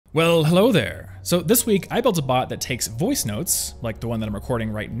Well, hello there. So this week I built a bot that takes voice notes, like the one that I'm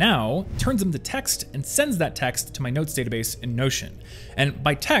recording right now, turns them to text and sends that text to my notes database in Notion. And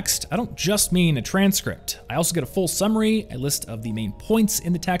by text, I don't just mean a transcript. I also get a full summary, a list of the main points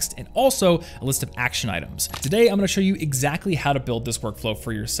in the text, and also a list of action items. Today, I'm gonna show you exactly how to build this workflow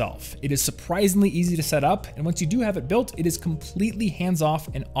for yourself. It is surprisingly easy to set up, and once you do have it built, it is completely hands-off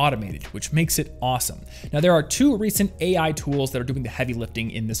and automated, which makes it awesome. Now, there are two recent AI tools that are doing the heavy lifting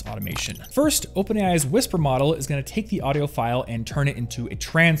in this automation. First, OpenAI's Whisper model is going to take the audio file and turn it into a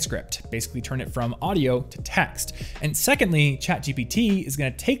transcript, basically turn it from audio to text. And secondly, ChatGPT is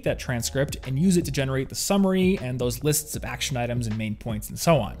going to take that transcript and use it to generate the summary and those lists of action items and main points and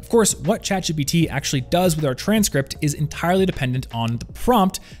so on. Of course, what ChatGPT actually does with our transcript is entirely dependent on the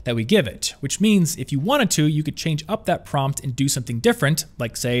prompt that we give it, which means if you wanted to, you could change up that prompt and do something different,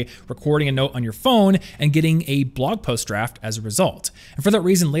 like say recording a note on your phone and getting a blog post draft as a result. And for that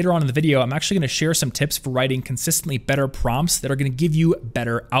reason, later on in the video, I'm actually going to share some tips for writing consistently better prompts that are going to give you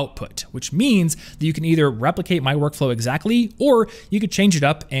better output, which means that you can either replicate my workflow exactly, or you could change it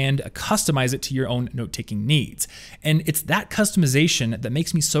up and customize it to your own note-taking needs. And it's that customization that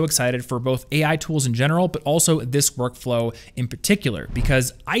makes me so excited for both AI tools in general, but also this workflow in particular,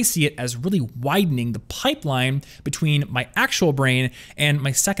 because I see it as really widening the pipeline between my actual brain and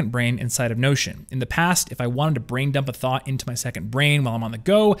my second brain inside of Notion. In the past, if I wanted to brain dump a thought into my second brain while I'm on the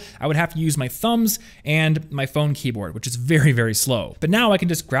go, I would have to use my thumbs and my phone keyboard, which is very, very slow. But now I can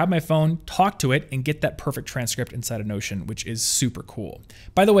just grab my phone, talk to it, and get that perfect transcript inside of Notion, which is super cool.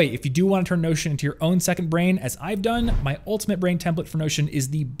 By the way, if you do want to turn Notion into your own second brain, as I've done, my ultimate brain template for Notion is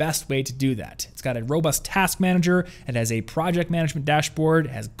the best way to do that. It's got a robust task manager, it has a project management dashboard,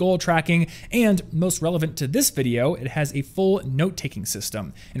 it has goal tracking, and most relevant to this video, it has a full note-taking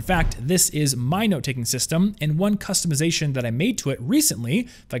system. In fact, this is my note-taking system, and one customization that I made to it recently,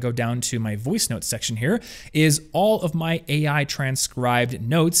 if I go down to my voice notes section here, is all of my AI transcribed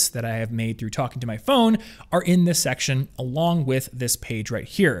notes that I have made through talking to my phone are in this section along with this page right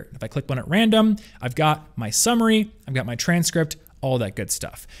here. If I click one at random, I've got my summary, I've got my transcript, all that good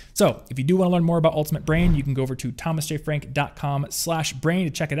stuff. So if you do want to learn more about Ultimate Brain, you can go over to thomasjfrank.com/brain to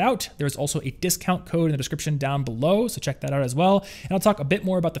check it out. There's also a discount code in the description down below, so check that out as well. And I'll talk a bit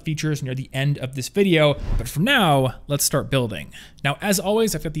more about the features near the end of this video. But for now, let's start building. Now, as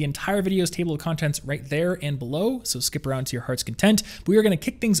always, I've got the entire video's table of contents right there and below, so skip around to your heart's content. But we are going to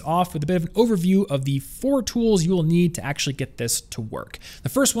kick things off with a bit of an overview of the 4 tools you will need to actually get this to work. The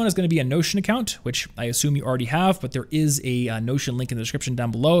first one is going to be a Notion account, which I assume you already have, but there is a Notion link in the description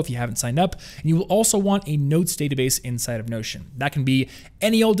down below if you haven't signed up. And you will also want a notes database inside of Notion. That can be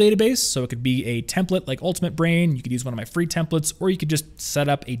any old database, so it could be a template like Ultimate Brain, you could use one of my free templates, or you could just set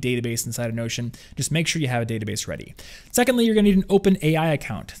up a database inside of Notion. Just make sure you have a database ready. Secondly, you're gonna need an OpenAI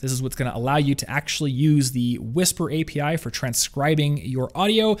account. This is what's gonna allow you to actually use the Whisper API for transcribing your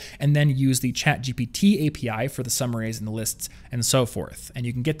audio, and then use the ChatGPT API for the summaries and the lists and so forth. And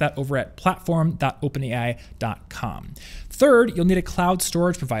you can get that over at platform.openai.com. Third, you'll need a cloud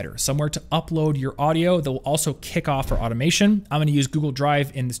storage provider, somewhere to upload your audio that will also kick off our automation. I'm gonna use Google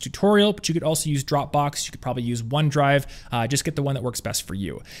Drive in this tutorial, but you could also use Dropbox. You could probably use OneDrive. Just get the one that works best for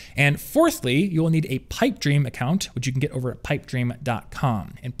you. And fourthly, you will need a Pipedream account, which you can get over at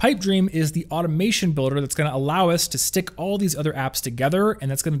pipedream.com. And Pipedream is the automation builder that's gonna allow us to stick all these other apps together, and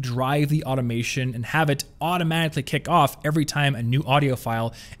that's gonna drive the automation and have it automatically kick off every time a new audio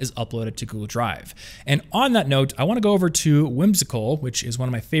file is uploaded to Google Drive. And on that note, I wanna go over to Whimsical, which is one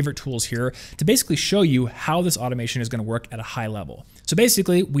of my favorite tools here, to basically show you how this automation is going to work at a high level. So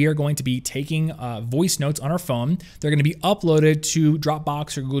basically, we are going to be taking voice notes on our phone. They're going to be uploaded to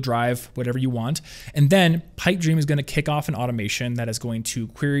Dropbox or Google Drive, whatever you want. And then Pipedream is going to kick off an automation that is going to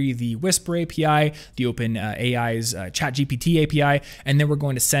query the Whisper API, the OpenAI's ChatGPT API, and then we're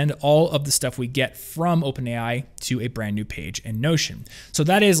going to send all of the stuff we get from OpenAI to a brand new page in Notion. So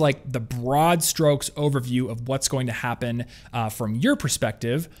that is like the broad strokes overview of what's going to happen from your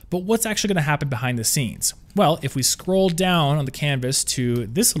perspective, but what's actually going to happen behind the scenes? Well, if we scroll down on the canvas to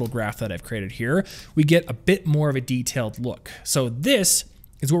this little graph that I've created here, we get a bit more of a detailed look. So this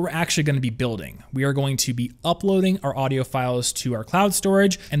is what we're actually going to be building. We are going to be uploading our audio files to our cloud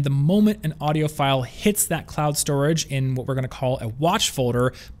storage, and the moment an audio file hits that cloud storage in what we're going to call a watch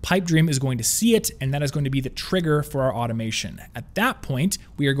folder, Pipedream is going to see it, and that is going to be the trigger for our automation. At that point,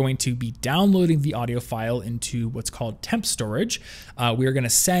 we are going to be downloading the audio file into what's called temp storage. We are going to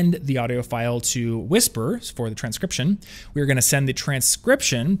send the audio file to Whisper for the transcription. We are going to send the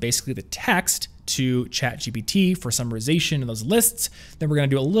transcription, basically the text, to ChatGPT for summarization of those lists. Then we're going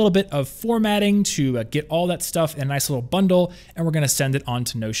to do a little bit of formatting to get all that stuff in a nice little bundle, and we're going to send it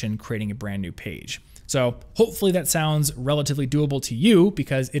onto Notion, creating a brand new page. So hopefully that sounds relatively doable to you,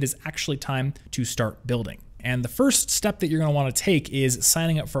 because it is actually time to start building. And the first step that you're going to want to take is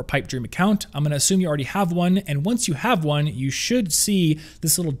signing up for a Pipedream account. I'm going to assume you already have one. And once you have one, you should see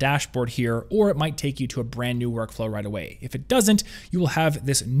this little dashboard here, or it might take you to a brand new workflow right away. If it doesn't, you will have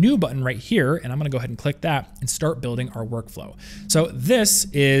this new button right here. And I'm going to go ahead and click that and start building our workflow. So this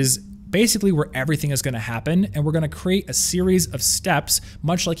is basically where everything is going to happen, and we're going to create a series of steps,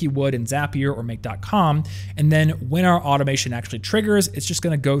 much like you would in Zapier or Make.com. And then when our automation actually triggers, it's just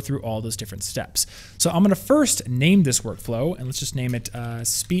going to go through all those different steps. So I'm going to first name this workflow, and let's just name it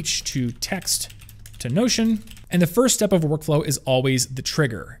speech to text to Notion. And the first step of a workflow is always the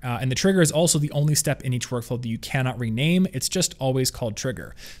trigger. And the trigger is also the only step in each workflow that you cannot rename. It's just always called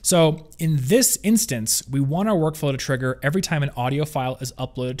trigger. So in this instance, we want our workflow to trigger every time an audio file is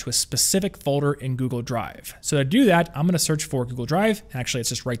uploaded to a specific folder in Google Drive. So to do that, I'm going to search for Google Drive. Actually, it's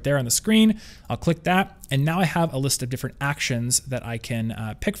just right there on the screen. I'll click that. And now I have a list of different actions that I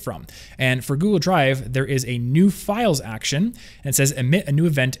can pick from. And for Google Drive, there is a new files action, and it says emit a new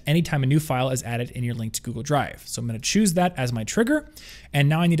event anytime a new file is added in your link to Google Drive. So I'm going to choose that as my trigger. And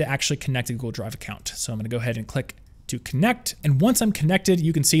now I need to actually connect a Google Drive account. So I'm going to go ahead and click to connect. And once I'm connected,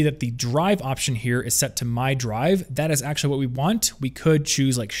 you can see that the drive option here is set to my drive. That is actually what we want. We could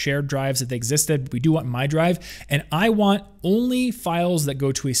choose like shared drives if they existed. We do want my drive. And I want only files that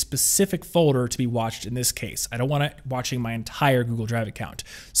go to a specific folder to be watched in this case. I don't want it watching my entire Google Drive account.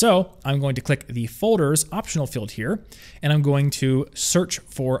 So I'm going to click the folders optional field here, and I'm going to search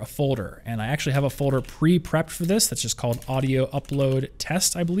for a folder. And I actually have a folder pre-prepped for this that's just called audio upload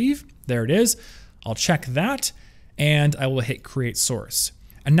test, I believe. There it is. I'll check that, and I will hit create source.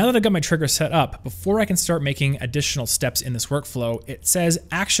 And now that I've got my trigger set up, before I can start making additional steps in this workflow, it says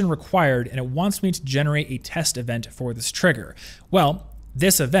action required, and it wants me to generate a test event for this trigger. Well,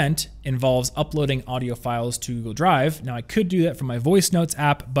 this event involves uploading audio files to Google Drive. Now I could do that from my voice notes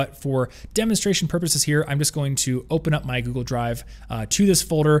app, but for demonstration purposes here, I'm just going to open up my Google Drive to this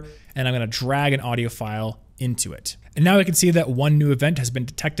folder, and I'm going to drag an audio file into it. And now I can see that one new event has been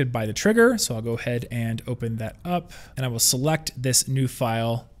detected by the trigger. So I'll go ahead and open that up, and I will select this new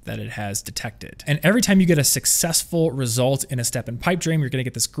file that it has detected. And every time you get a successful result in a step in Pipedream, you're gonna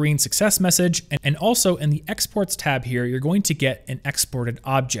get this green success message. And also in the exports tab here, you're going to get an exported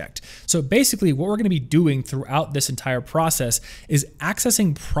object. So basically what we're gonna be doing throughout this entire process is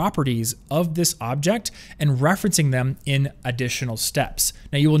accessing properties of this object and referencing them in additional steps.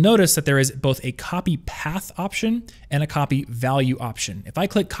 Now you will notice that there is both a copy path option and a copy value option. If I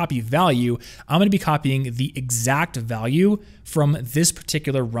click copy value, I'm gonna be copying the exact value from this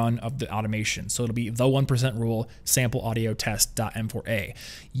particular run of the automation. So it'll be the 1% rule sample audio test.m4a.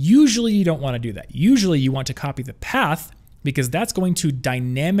 Usually you don't want to do that. Usually you want to copy the path, because that's going to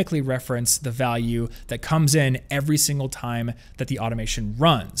dynamically reference the value that comes in every single time that the automation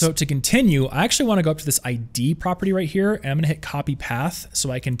runs. So to continue, I actually want to go up to this ID property right here, and I'm going to hit copy path so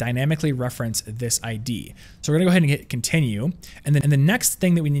I can dynamically reference this ID. So we're going to go ahead and hit continue. And then the next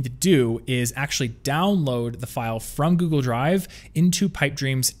thing that we need to do is actually download the file from Google Drive into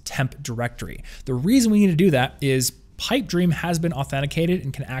Pipedream's temp directory. The reason we need to do that is Pipedream has been authenticated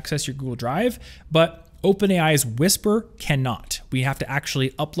and can access your Google Drive, but OpenAI's Whisper cannot. We have to actually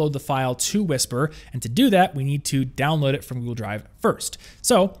upload the file to Whisper, and to do that, we need to download it from Google Drive first.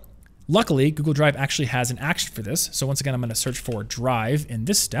 So luckily, Google Drive actually has an action for this. So once again, I'm going to search for Drive in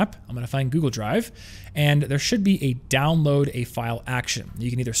this step. I'm going to find Google Drive, and there should be a download a file action.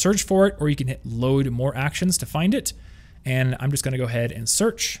 You can either search for it, or you can hit load more actions to find it. And I'm just going to go ahead and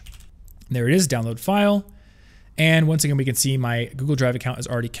search. There it is, download file. And once again, we can see my Google Drive account is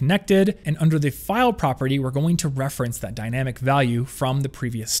already connected. And under the file property, we're going to reference that dynamic value from the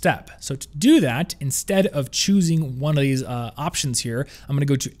previous step. So to do that, instead of choosing one of these options here, I'm going to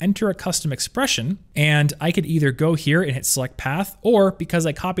go to enter a custom expression. And I could either go here and hit select path, or because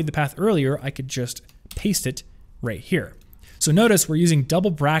I copied the path earlier, I could just paste it right here. So notice we're using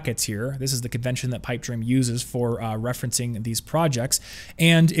double brackets here. This is the convention that Pipedream uses for referencing these projects.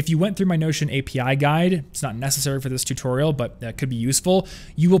 And if you went through my Notion API guide, it's not necessary for this tutorial, but that could be useful.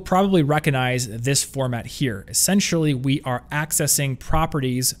 You will probably recognize this format here. Essentially, we are accessing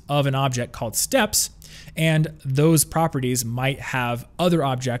properties of an object called steps, and those properties might have other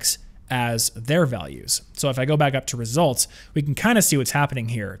objects as their values. So if I go back up to results, we can kind of see what's happening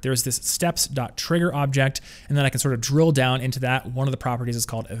here. There's this steps.trigger object, and then I can sort of drill down into that. One of the properties is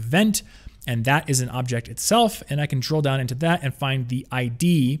called event, and that is an object itself. And I can drill down into that and find the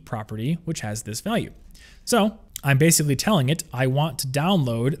ID property, which has this value. So I'm basically telling it I want to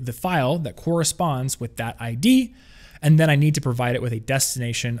download the file that corresponds with that ID, and then I need to provide it with a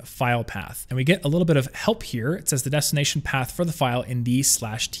destination file path. And we get a little bit of help here. It says the destination path for the file in the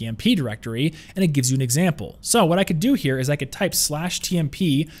 /tmp directory, and it gives you an example. So what I could do here is I could type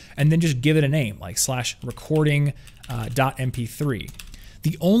 /tmp and then just give it a name like /recording.mp3.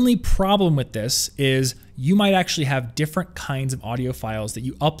 The only problem with this is you might actually have different kinds of audio files that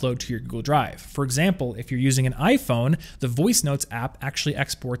you upload to your Google Drive. For example, if you're using an iPhone, the Voice Notes app actually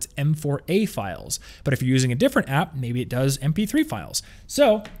exports M4A files. But if you're using a different app, maybe it does MP3 files.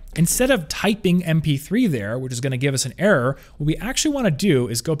 So instead of typing MP3 there, which is going to give us an error, what we actually want to do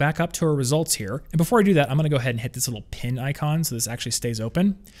is go back up to our results here. And before I do that, I'm going to go ahead and hit this little pin icon so this actually stays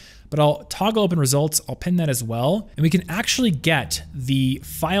open. But I'll toggle open results, I'll pin that as well. And we can actually get the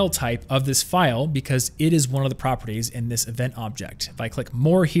file type of this file because it is one of the properties in this event object. If I click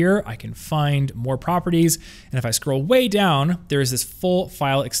more here, I can find more properties. And if I scroll way down, there is this full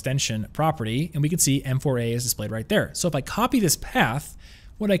file extension property, and we can see M4A is displayed right there. So if I copy this path,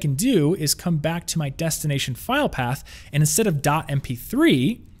 what I can do is come back to my destination file path, and instead of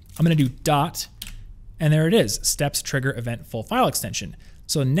 .mp3, I'm gonna do dot, and there it is, steps trigger event full file extension.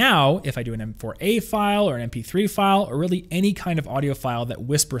 So now if I do an M4A file or an MP3 file or really any kind of audio file that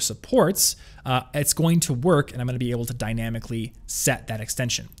Whisper supports, it's going to work, and I'm going to be able to dynamically set that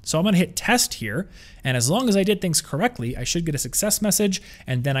extension. So I'm going to hit test here, and as long as I did things correctly, I should get a success message,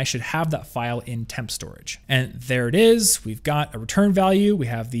 and then I should have that file in temp storage. And there it is. We've got a return value, we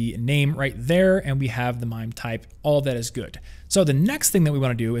have the name right there, and we have the MIME type. All that is good. So the next thing that we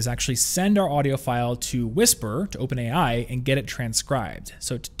want to do is actually send our audio file to Whisper, to OpenAI, and get it transcribed.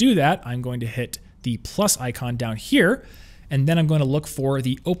 So to do that, I'm going to hit the plus icon down here, and then I'm going to look for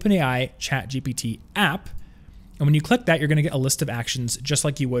the OpenAI ChatGPT app. And when you click that, you're going to get a list of actions just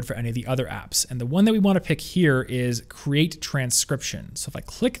like you would for any of the other apps. And the one that we want to pick here is create transcription. So if I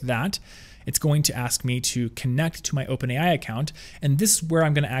click that, it's going to ask me to connect to my OpenAI account. And this is where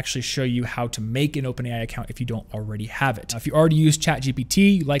I'm going to actually show you how to make an OpenAI account if you don't already have it. Now, if you already use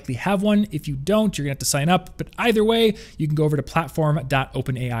ChatGPT, you likely have one. If you don't, you're going to have to sign up. But either way, you can go over to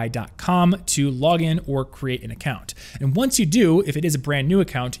platform.openai.com to log in or create an account. And once you do, if it is a brand new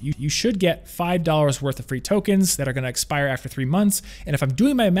account, you should get $5 worth of free tokens that are going to expire after 3 months. And if I'm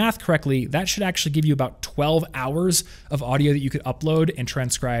doing my math correctly, that should actually give you about 12 hours of audio that you could upload and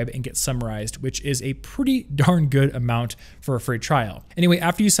transcribe and get summarized, which is a pretty darn good amount for a free trial. Anyway,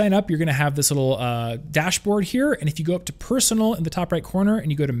 after you sign up, you're going to have this little dashboard here. And if you go up to personal in the top right corner and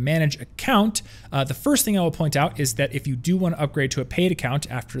you go to manage account, the first thing I will point out is that if you do want to upgrade to a paid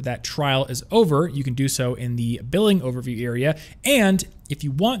account after that trial is over, you can do so in the billing overview area. And if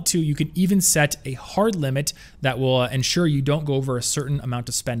you want to, you can even set a hard limit that will ensure you don't go over a certain amount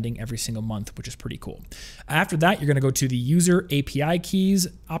of spending every single month, which is pretty cool. After that, you're going to go to the user API keys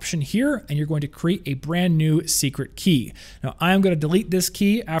option here, and you're going to create a brand new secret key. Now, I'm going to delete this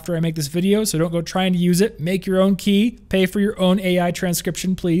key after I make this video, so don't go trying to use it. Make your own key, pay for your own AI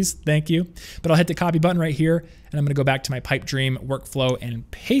transcription, please. Thank you. But I'll hit the copy button right here, and I'm going to go back to my Pipe Dream workflow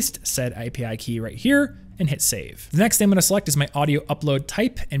and paste said API key right here and hit save. The next thing I'm going to select is my audio upload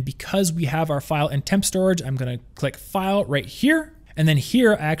type. And because we have our file in temp storage, I'm going to click file right here. And then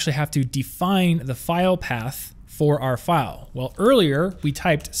here, I actually have to define the file path for our file. Well, earlier we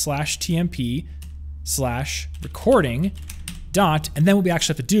typed /tmp/recording dot, and then what we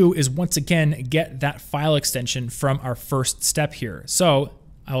actually have to do is once again, get that file extension from our first step here. So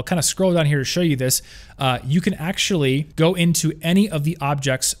I'll kind of scroll down here to show you this. You can actually go into any of the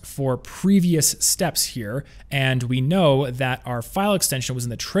objects for previous steps here. And we know that our file extension was in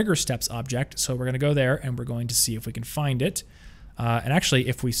the trigger steps object. So we're going to go there and we're going to see if we can find it. And actually,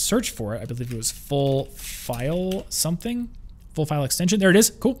 if we search for it, I believe it was full file something, full file extension. There it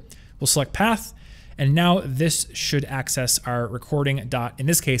is. Cool. We'll select path. And now this should access our recording dot, in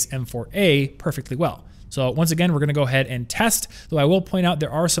this case, M4A perfectly well. So once again, we're going to go ahead and test, though I will point out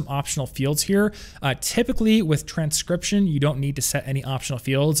there are some optional fields here. Typically with transcription, you don't need to set any optional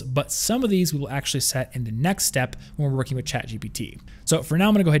fields, but some of these we will actually set in the next step when we're working with ChatGPT. So for now,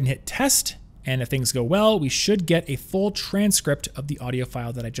 I'm going to go ahead and hit test. And if things go well, we should get a full transcript of the audio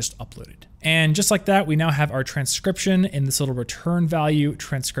file that I just uploaded. And just like that, we now have our transcription in this little return value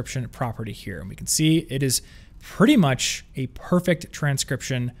transcription property here. And we can see it is pretty much a perfect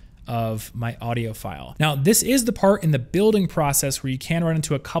transcription of my audio file. Now, this is the part in the building process where you can run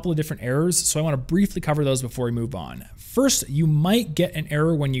into a couple of different errors, so I want to briefly cover those before we move on. First, you might get an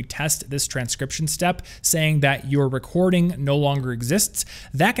error when you test this transcription step saying that your recording no longer exists.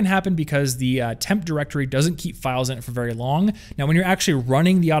 That can happen because the temp directory doesn't keep files in it for very long. Now, when you're actually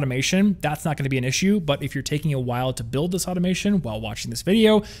running the automation, that's not going to be an issue, but if you're taking a while to build this automation while watching this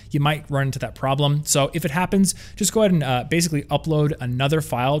video, you might run into that problem. So if it happens, just go ahead and basically upload another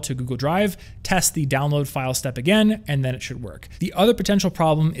file to Google Drive, test the download file step again, and then it should work. The other potential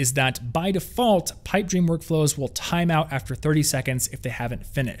problem is that by default, Pipedream workflows will time out after 30 seconds if they haven't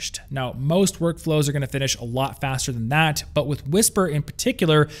finished. Now, most workflows are going to finish a lot faster than that, but with Whisper in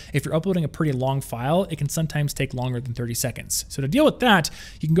particular, if you're uploading a pretty long file, it can sometimes take longer than 30 seconds. So to deal with that,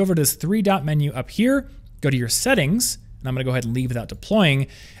 you can go over to this three-dot menu up here, go to your settings, and I'm going to go ahead and leave without deploying,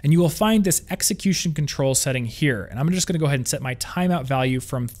 and you will find this execution control setting here. And I'm just going to go ahead and set my timeout value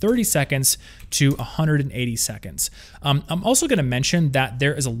from 30 seconds to 180 seconds. I'm also going to mention that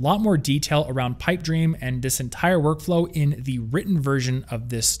there is a lot more detail around Pipedream and this entire workflow in the written version of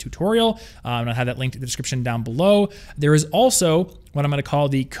this tutorial. And I'll have that linked in the description down below. There is also what I'm going to call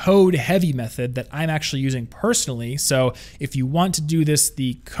the code heavy method that I'm actually using personally. So if you want to do this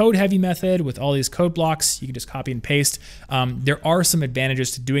the code heavy method with all these code blocks, you can just copy and paste. There are some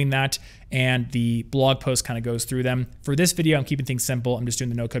advantages to doing that, and the blog post kind of goes through them. For this video, I'm keeping things simple. I'm just doing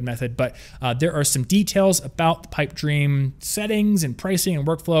the no code method, but there are some details about the Pipedream settings and pricing and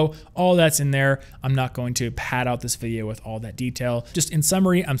workflow. All that's in there. I'm not going to pad out this video with all that detail. Just in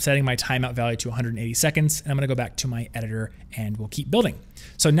summary, I'm setting my timeout value to 180 seconds, and I'm going to go back to my editor and we'll keep building.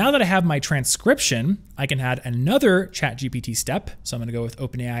 So now that I have my transcription, I can add another ChatGPT step. So I'm going to go with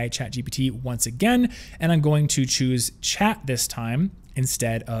OpenAI ChatGPT once again, and I'm going to choose chat this time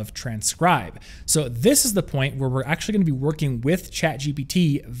instead of transcribe. So this is the point where we're actually going to be working with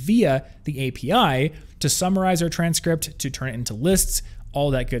ChatGPT via the API to summarize our transcript, to turn it into lists,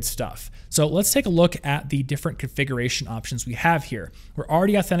 all that good stuff. So let's take a look at the different configuration options we have here. We're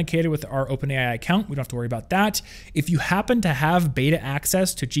already authenticated with our OpenAI account. We don't have to worry about that. If you happen to have beta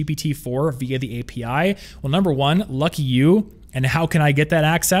access to GPT-4 via the API, well, number one, lucky you. And how can I get that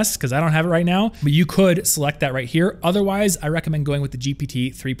access? Because I don't have it right now, but you could select that right here. Otherwise, I recommend going with the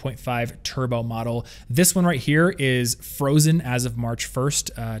GPT 3.5 Turbo model. This one right here is frozen as of March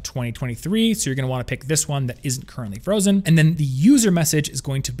 1st, 2023. So you're gonna wanna pick this one that isn't currently frozen. And then the user message is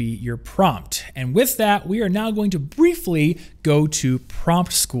going to be your prompt. And with that, we are now going to briefly go to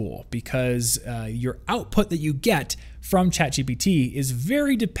prompt school, because your output that you get from ChatGPT is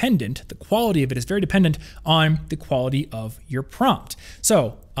very dependent, the quality of it is very dependent on the quality of your prompt.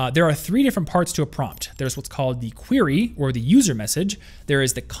 So there are three different parts to a prompt. There's what's called the query or the user message, there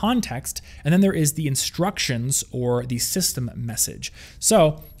is the context, and then there is the instructions or the system message.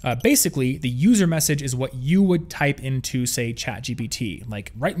 So basically, the user message is what you would type into, say, ChatGPT,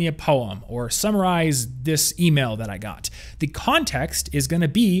 like write me a poem or summarize this email that I got. The context is going to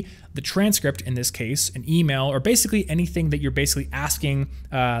be the transcript, in this case, an email, or basically anything that you're basically asking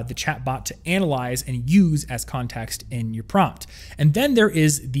the chatbot to analyze and use as context in your prompt. And then there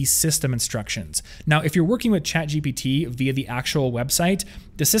is the system instructions. Now, if you're working with ChatGPT via the actual website,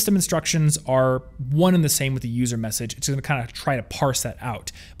 the system instructions are one and the same with the user message. It's going to kind of try to parse that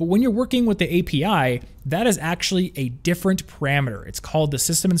out. But when you're working with the API, that is actually a different parameter. It's called the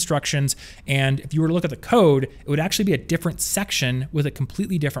system instructions. And if you were to look at the code, it would actually be a different section with a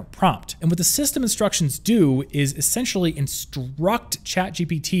completely different prompt. And what the system instructions do is essentially instruct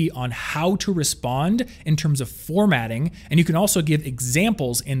ChatGPT on how to respond in terms of formatting. And you can also give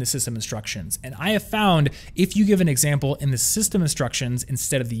examples in the system instructions. And I have found if you give an example in the system instructions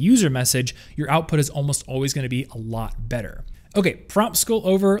instead of the user message, your output is almost always going to be a lot better. Okay, prompt school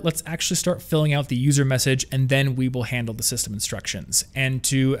over. Let's actually start filling out the user message, and then we will handle the system instructions. And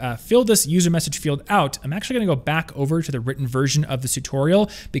to fill this user message field out, I'm actually going to go back over to the written version of this tutorial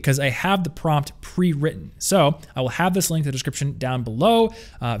because I have the prompt pre-written. So I will have this link in the description down below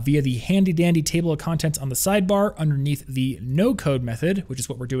via the handy dandy table of contents on the sidebar underneath the no code method, which is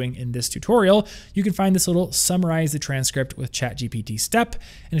what we're doing in this tutorial. You can find this little summarize the transcript with ChatGPT step.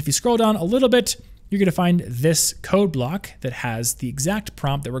 And if you scroll down a little bit, you're going to find this code block that has the exact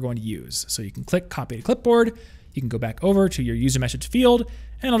prompt that we're going to use. So you can click copy to clipboard, you can go back over to your user message field,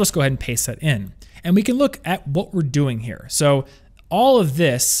 and I'll just go ahead and paste that in. And we can look at what we're doing here. So all of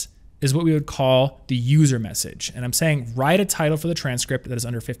this is what we would call the user message. And I'm saying write a title for the transcript that is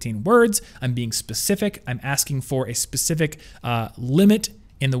under 15 words. I'm being specific. I'm asking for a specific limit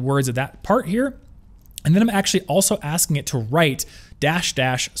in the words of that part here. And then I'm actually also asking it to write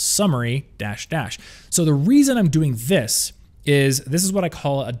 -- summary -- So the reason I'm doing this is this is what I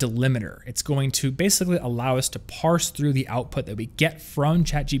call a delimiter. It's going to basically allow us to parse through the output that we get from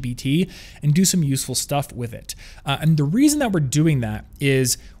ChatGPT and do some useful stuff with it. And the reason that we're doing that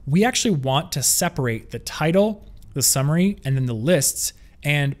is we actually want to separate the title, the summary, and then the lists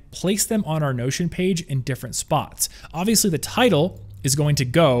and place them on our Notion page in different spots. Obviously, the title is going to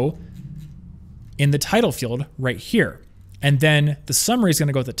go in the title field right here. And then the summary is going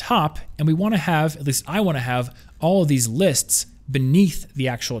to go at the top, and we want to have, at least I want to have, all of these lists beneath the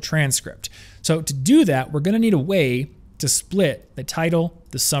actual transcript. So to do that, we're going to need a way to split the title,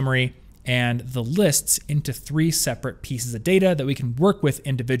 the summary, and the lists into 3 separate pieces of data that we can work with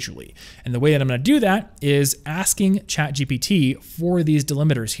individually. And the way that I'm going to do that is asking ChatGPT for these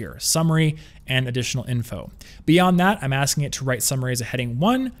delimiters here, summary and additional info. Beyond that, I'm asking it to write summary as a heading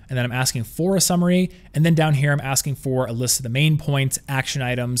 1, and then I'm asking for a summary. And then down here, I'm asking for a list of the main points, action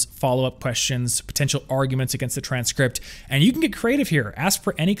items, follow-up questions, potential arguments against the transcript. And you can get creative here. Ask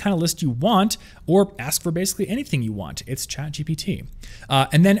for any kind of list you want, or ask for basically anything you want. It's ChatGPT.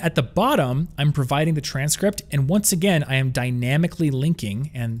 And then at the bottom, I'm providing the transcript. And once again, I am dynamically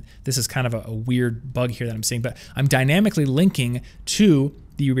linking, and this is kind of a weird bug here that I'm seeing, but I'm dynamically linking to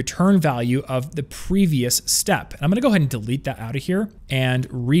the return value of the previous step. And I'm gonna go ahead and delete that out of here and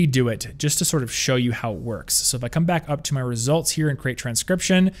redo it just to sort of show you how it works. So if I come back up to my results here and create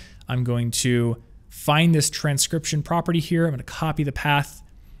transcription, I'm going to find this transcription property here. I'm gonna copy the path.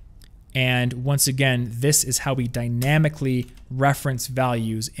 And once again, this is how we dynamically reference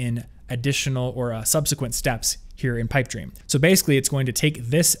values in additional or subsequent steps here in PipeDream. So basically it's going to take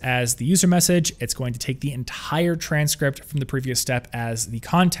this as the user message. It's going to take the entire transcript from the previous step as the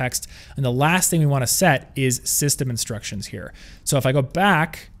context. And the last thing we want to set is system instructions here. So if I go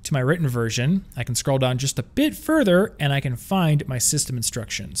back to my written version, I can scroll down just a bit further and I can find my system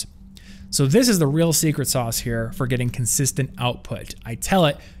instructions. So this is the real secret sauce here for getting consistent output. I tell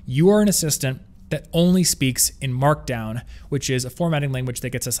it, you are an assistant that only speaks in Markdown, which is a formatting language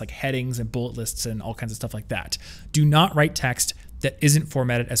that gets us like headings and bullet lists and all kinds of stuff like that. Do not write text that isn't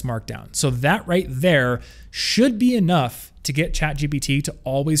formatted as Markdown. So that right there should be enough to get ChatGPT to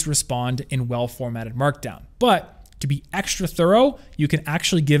always respond in well-formatted Markdown. But to be extra thorough, you can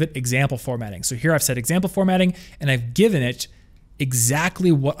actually give it example formatting. So here I've said example formatting, and I've given it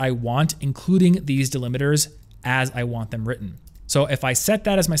exactly what I want, including these delimiters as I want them written. So if I set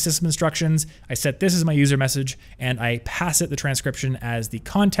that as my system instructions, I set this as my user message, and I pass it the transcription as the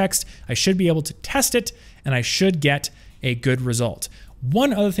context, I should be able to test it, and I should get a good result.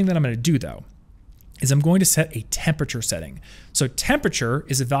 One other thing that I'm going to do though is I'm going to set a temperature setting. So temperature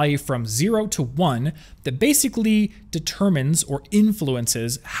is a value from 0 to 1 that basically determines or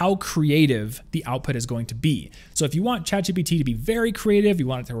influences how creative the output is going to be. So if you want ChatGPT to be very creative, you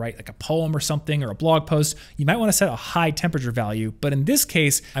want it to write like a poem or something or a blog post, you might want to set a high temperature value. But in this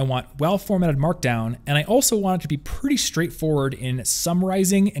case, I want well-formatted Markdown, and I also want it to be pretty straightforward in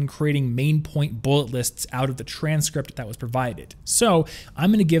summarizing and creating main point bullet lists out of the transcript that was provided. So I'm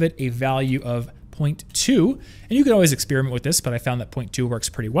going to give it a value of 0.2, and you could always experiment with this, but I found that 0.2 works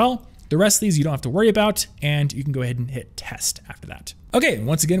pretty well. The rest of these you don't have to worry about, and you can go ahead and hit test after that. Okay,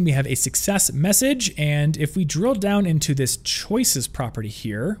 once again, we have a success message, and if we drill down into this choices property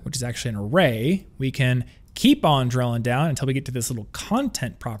here, which is actually an array, we can keep on drilling down until we get to this little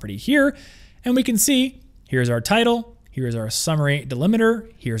content property here, and we can see here's our title, here's our summary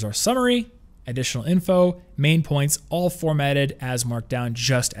delimiter, here's our summary, additional info, main points, all formatted as Markdown,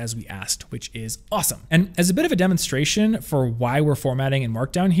 just as we asked, which is awesome. And as a bit of a demonstration for why we're formatting in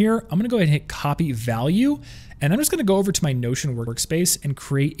Markdown here, I'm gonna go ahead and hit copy value, and I'm just gonna go over to my Notion workspace and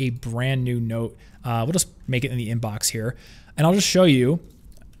create a brand new note. We'll just make it in the inbox here, and I'll just show you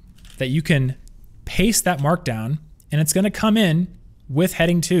that you can paste that Markdown, and it's gonna come in with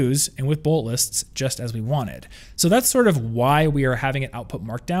heading 2s and with bullet lists just as we wanted. So that's sort of why we are having it output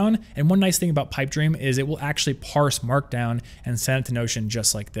Markdown. And one nice thing about PipeDream is it will actually parse Markdown and send it to Notion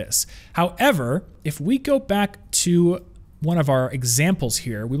just like this. However, if we go back to one of our examples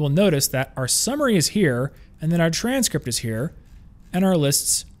here, we will notice that our summary is here, and then our transcript is here, and our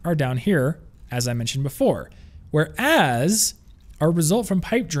lists are down here, as I mentioned before. Whereas our result from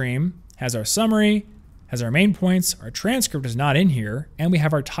PipeDream has our summary, has our main points, our transcript is not in here, and we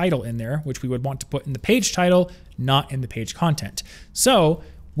have our title in there, which we would want to put in the page title, not in the page content. So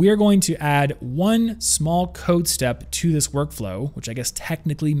we are going to add one small code step to this workflow, which I guess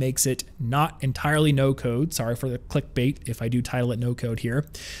technically makes it not entirely no code. Sorry for the clickbait if I do title it no code here.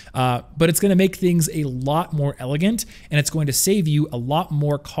 But it's going to make things a lot more elegant, and it's going to save you a lot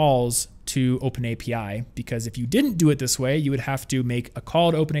more calls to OpenAPI, because if you didn't do it this way, you would have to make a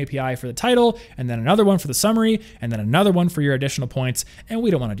call to OpenAPI for the title, and then another one for the summary, and then another one for your additional points, and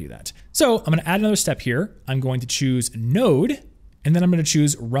we don't want to do that. So I'm going to add another step here. I'm going to choose Node, and then I'm going to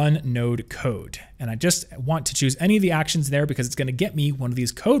choose Run Node Code. And I just want to choose any of the actions there because it's going to get me one of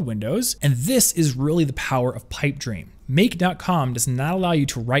these code windows. And this is really the power of Pipedream. Make.com does not allow you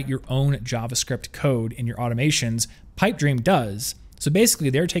to write your own JavaScript code in your automations. Pipedream does. So basically,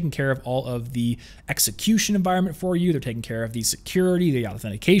 they're taking care of all of the execution environment for you. They're taking care of the security, the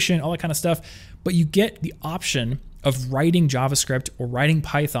authentication, all that kind of stuff. But you get the option of writing JavaScript or writing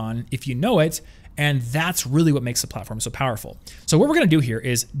Python if you know it. And that's really what makes the platform so powerful. So what we're going to do here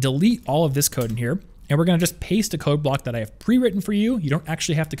is delete all of this code in here, and we're going to just paste a code block that I have pre-written for you. You don't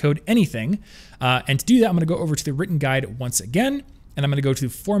actually have to code anything. And to do that, I'm going to go over to the written guide once again, and I'm going to go to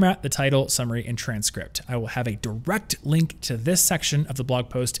Format, the title, summary, and transcript. I will have a direct link to this section of the blog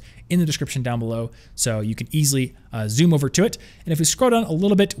post in the description down below, so you can easily zoom over to it. And if we scroll down a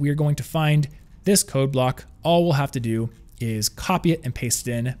little bit, we are going to find this code block. All we'll have to do is copy it and paste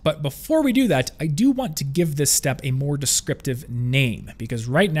it in. But before we do that, I do want to give this step a more descriptive name, because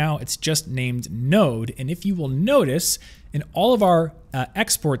right now it's just named Node. And if you will notice, in all of our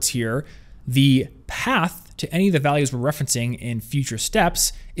exports here, the path to any of the values we're referencing in future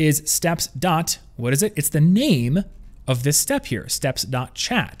steps is steps dot, what is it? It's the name of this step here,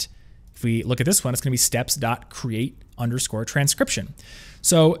 steps.chat. If we look at this one, it's going to be steps.create_transcription.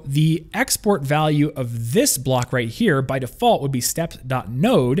 So the export value of this block right here by default would be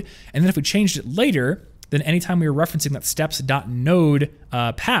steps.node. And then if we changed it later, then anytime we were referencing that steps.node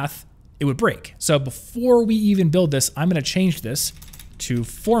path, it would break. So before we even build this, I'm going to change this to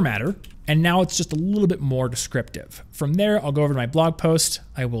formatter. And now it's just a little bit more descriptive. From there, I'll go over to my blog post.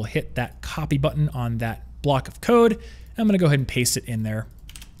 I will hit that copy button on that block of code. And I'm going to go ahead and paste it in there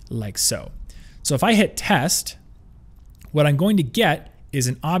like so. So if I hit test, what I'm going to get is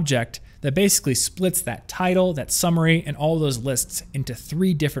an object that basically splits that title, that summary, and all those lists into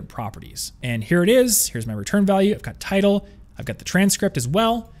 3 different properties. And here it is. Here's my return value. I've got title, I've got the transcript as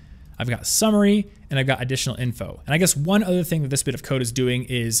well, I've got summary, and I've got additional info. And I guess one other thing that this bit of code is doing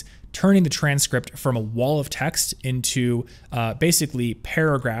is turning the transcript from a wall of text into basically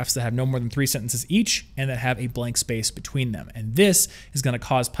paragraphs that have no more than 3 sentences each and that have a blank space between them. And this is going to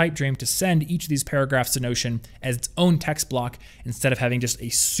cause Pipedream to send each of these paragraphs to Notion as its own text block instead of having just a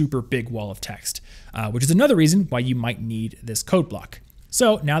super big wall of text, which is another reason why you might need this code block.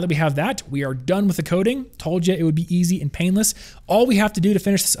 So now that we have that, we are done with the coding. Told you it would be easy and painless. All we have to do to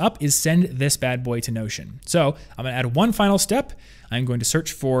finish this up is send this bad boy to Notion. So I'm going to add one final step. I'm going to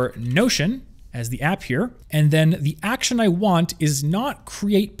search for Notion as the app here. And then the action I want is not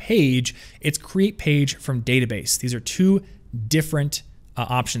create page, it's create page from database. These are 2 different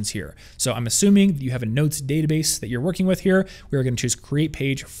options here. So I'm assuming you have a notes database that you're working with here. We're going to choose create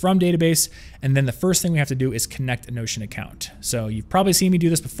page from database. And then the first thing we have to do is connect a Notion account. So you've probably seen me do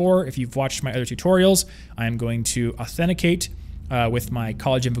this before. If you've watched my other tutorials, I'm going to authenticate with my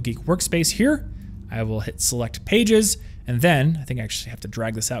College Info Geek workspace here. I will hit select pages. And then I think I actually have to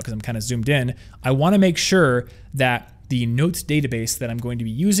drag this out because I'm kind of zoomed in. I want to make sure that the notes database that I'm going to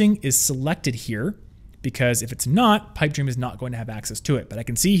be using is selected here, because if it's not, Pipedream is not going to have access to it. But I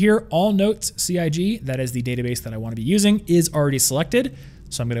can see here, all notes CIG, that is the database that I want to be using, is already selected.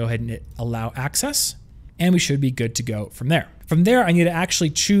 So I'm going to go ahead and hit allow access, and we should be good to go from there. From there, I need to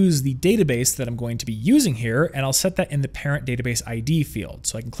actually choose the database that I'm going to be using here, and I'll set that in the parent database ID field.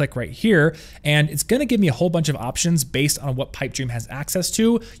 So I can click right here, and it's going to give me a whole bunch of options based on what Pipedream has access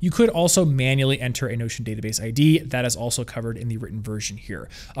to. You could also manually enter a Notion database ID. That is also covered in the written version here.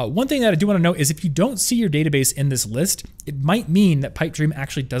 One thing that I do want to note is if you don't see your database in this list, it might mean that Pipedream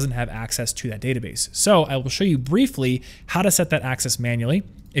actually doesn't have access to that database. So I will show you briefly how to set that access manually.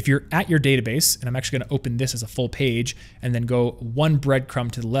 If you're at your database, and I'm actually going to open this as a full page and then go one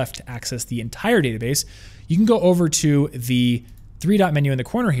breadcrumb to the left to access the entire database, you can go over to the 3-dot menu in the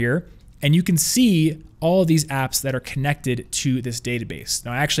corner here, and you can see all of these apps that are connected to this database.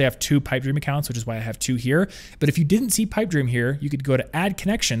 Now I actually have 2 Pipedream accounts, which is why I have 2 here. But if you didn't see Pipedream here, you could go to add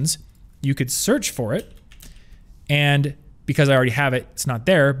connections, you could search for it, and because I already have it, it's not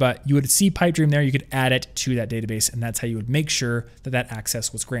there, but you would see Pipedream there, you could add it to that database, and that's how you would make sure that that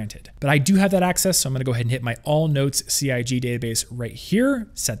access was granted. But I do have that access, so I'm gonna go ahead and hit my all notes CIG database right here,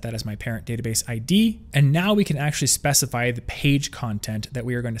 set that as my parent database ID, and now we can actually specify the page content that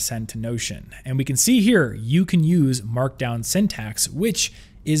we are going to send to Notion. And we can see here, you can use Markdown syntax, which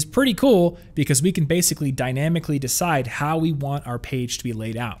is pretty cool because we can basically dynamically decide how we want our page to be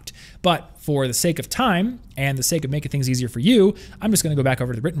laid out. But for the sake of time and the sake of making things easier for you, I'm just gonna go back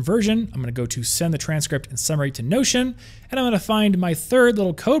over to the written version. I'm gonna go to send the transcript and summary to Notion, and I'm gonna find my third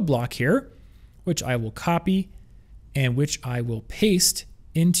little code block here, which I will copy and which I will paste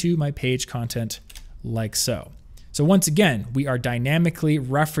into my page content like so. So once again, we are dynamically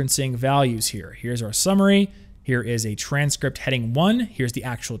referencing values here. Here's our summary. Here is a transcript heading 1. Here's the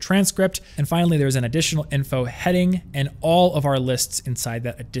actual transcript. And finally, there's an additional info heading and all of our lists inside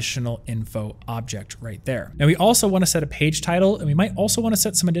that additional info object right there. Now we also want to set a page title, and we might also want to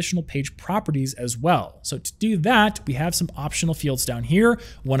set some additional page properties as well. So to do that, we have some optional fields down here,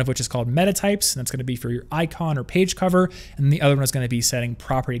 one of which is called meta types, and that's going to be for your icon or page cover. And the other one is going to be setting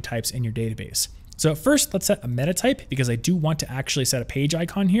property types in your database. So first, let's set a meta type because I do want to actually set a page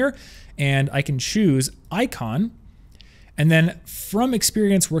icon here, and I can choose icon. And then from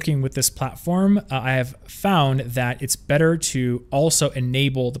experience working with this platform, I have found that it's better to also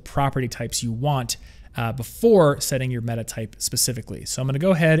enable the property types you want before setting your meta type specifically. So I'm going to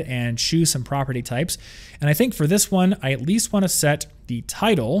go ahead and choose some property types. And I think for this one, I at least want to set the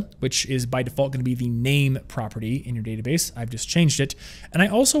title, which is by default going to be the name property in your database. I've just changed it. And I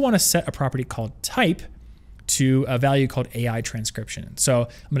also want to set a property called type to a value called AI transcription. So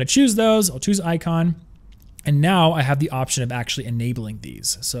I'm going to choose those. I'll choose icon. And now I have the option of actually enabling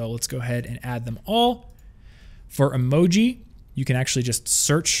these. So let's go ahead and add them all. For emoji, you can actually just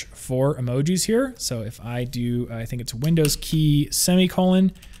search for emojis here. So if I do, I think it's Windows key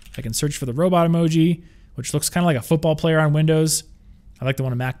semicolon, I can search for the robot emoji, which looks kind of like a football player on Windows. I like the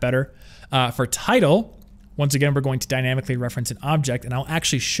one on Mac better. For title, once again, we're going to dynamically reference an object, and I'll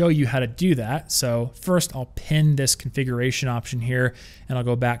actually show you how to do that. So first I'll pin this configuration option here, and I'll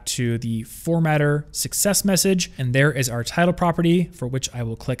go back to the formatter success message, and there is our title property for which I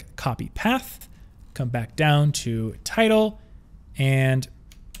will click copy path, come back down to title, and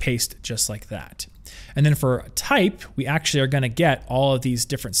paste just like that. And then for type, we actually are going to get all of these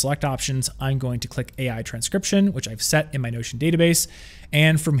different select options. I'm going to click AI transcription, which I've set in my Notion database.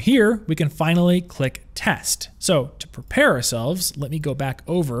 And from here, we can finally click test. So to prepare ourselves, let me go back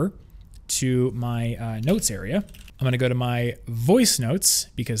over to my notes area. I'm going to go to my voice notes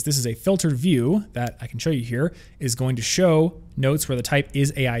because this is a filtered view that I can show you here is going to show notes where the type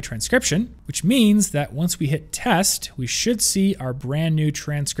is AI transcription, which means that once we hit test, we should see our brand new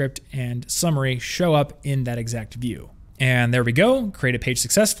transcript and summary show up in that exact view. And there we go, create a page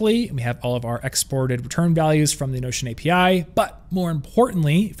successfully. We have all of our exported return values from the Notion API. But more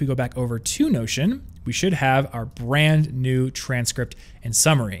importantly, if we go back over to Notion, we should have our brand new transcript and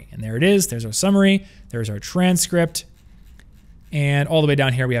summary. And there it is, there's our summary, there's our transcript. And all the way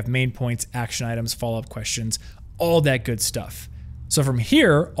down here, we have main points, action items, follow-up questions, all that good stuff. So from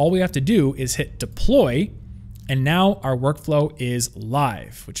here, all we have to do is hit deploy, and now our workflow is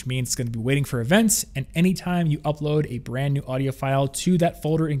live, which means it's going to be waiting for events. And anytime you upload a brand new audio file to that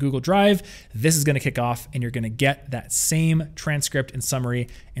folder in Google Drive, this is going to kick off and you're going to get that same transcript and summary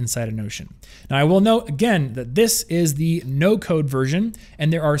inside of Notion. Now, I will note again that this is the no-code version,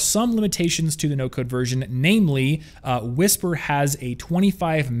 and there are some limitations to the no-code version. Namely, Whisper has a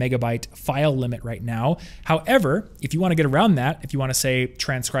 25 megabyte file limit right now. However, if you want to get around that, if you want to say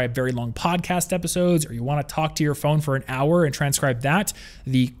transcribe very long podcast episodes, or you want to talk to your phone for an hour and transcribe that,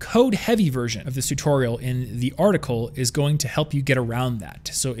 the code-heavy version of this tutorial in the article is going to help you get around that.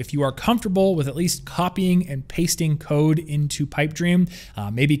 So if you are comfortable with at least copying and pasting code into Pipedream,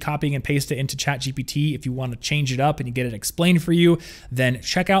 maybe copying and paste it into ChatGPT if you want to change it up and you get it explained for you, then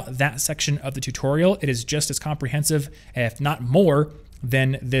check out that section of the tutorial. It is just as comprehensive, if not more,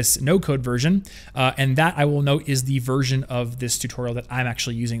 than this no-code version. And that, I will note, is the version of this tutorial that I'm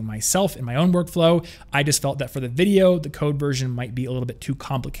actually using myself in my own workflow. I just felt that for the video, the code version might be a little bit too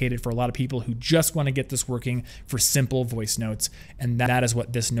complicated for a lot of people who just want to get this working for simple voice notes. And that is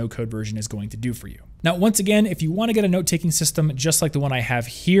what this no-code version is going to do for you. Now, once again, if you want to get a note-taking system just like the one I have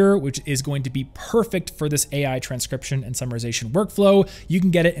here, which is going to be perfect for this AI transcription and summarization workflow, you can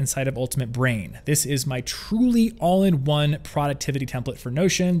get it inside of Ultimate Brain. This is my truly all-in-one productivity template for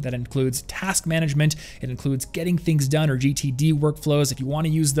Notion that includes task management. It includes getting things done, or GTD workflows. If you want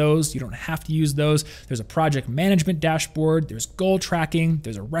to use those, you don't have to use those. There's a project management dashboard, there's goal tracking,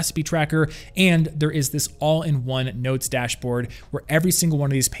 there's a recipe tracker, and there is this all-in-one notes dashboard where every single one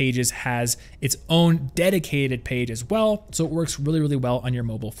of these pages has its own dedicated page as well, so it works really, really well on your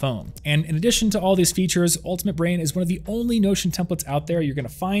mobile phone. And in addition to all these features, Ultimate Brain is one of the only Notion templates out there you're going to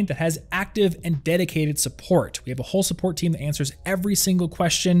find that has active and dedicated support. We have a whole support team that answers every single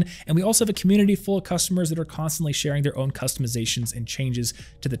question, and we also have a community full of customers that are constantly sharing their own customizations and changes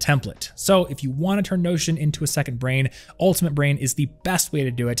to the template. So if you want to turn Notion into a second brain, Ultimate Brain is the best way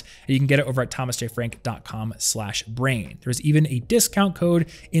to do it, and you can get it over at thomasjfrank.com/brain. There's even a discount code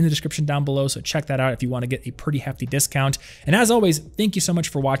in the description down below, so check that out if you want to get a pretty hefty discount. And as always, thank you so much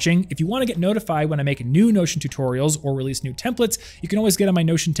for watching. If you want to get notified when I make new Notion tutorials or release new templates, you can always get on my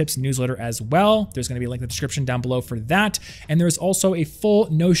Notion Tips newsletter as well. There's going to be a link in the description down below for that. And there's also a full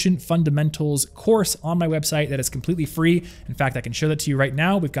Notion fundamentals course on my website that is completely free. In fact, I can show that to you right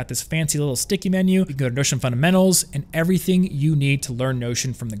now. We've got this fancy little sticky menu. You can go to Notion Fundamentals, and everything you need to learn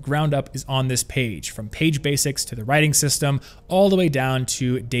Notion from the ground up is on this page, from page basics to the writing system, all the way down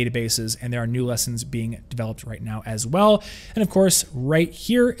to databases. And there are new lessons being developed right now as well. And of course, right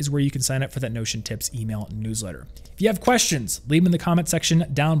here is where you can sign up for that Notion Tips email newsletter. If you have questions, leave them in the comment section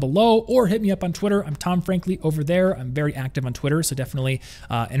down below, or hit me up on Twitter. I'm Tom Frankly over there. I'm very active on Twitter, so definitely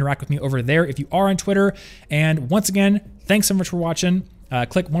interact with me over there if you are on Twitter. And once again, thanks so much for watching.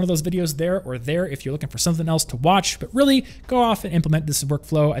 Click one of those videos there or there if you're looking for something else to watch, but really go off and implement this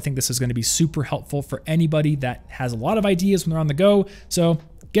workflow. I think this is going to be super helpful for anybody that has a lot of ideas when they're on the go. So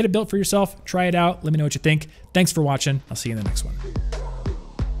get it built for yourself, try it out, let me know what you think. Thanks for watching. I'll see you in the next one.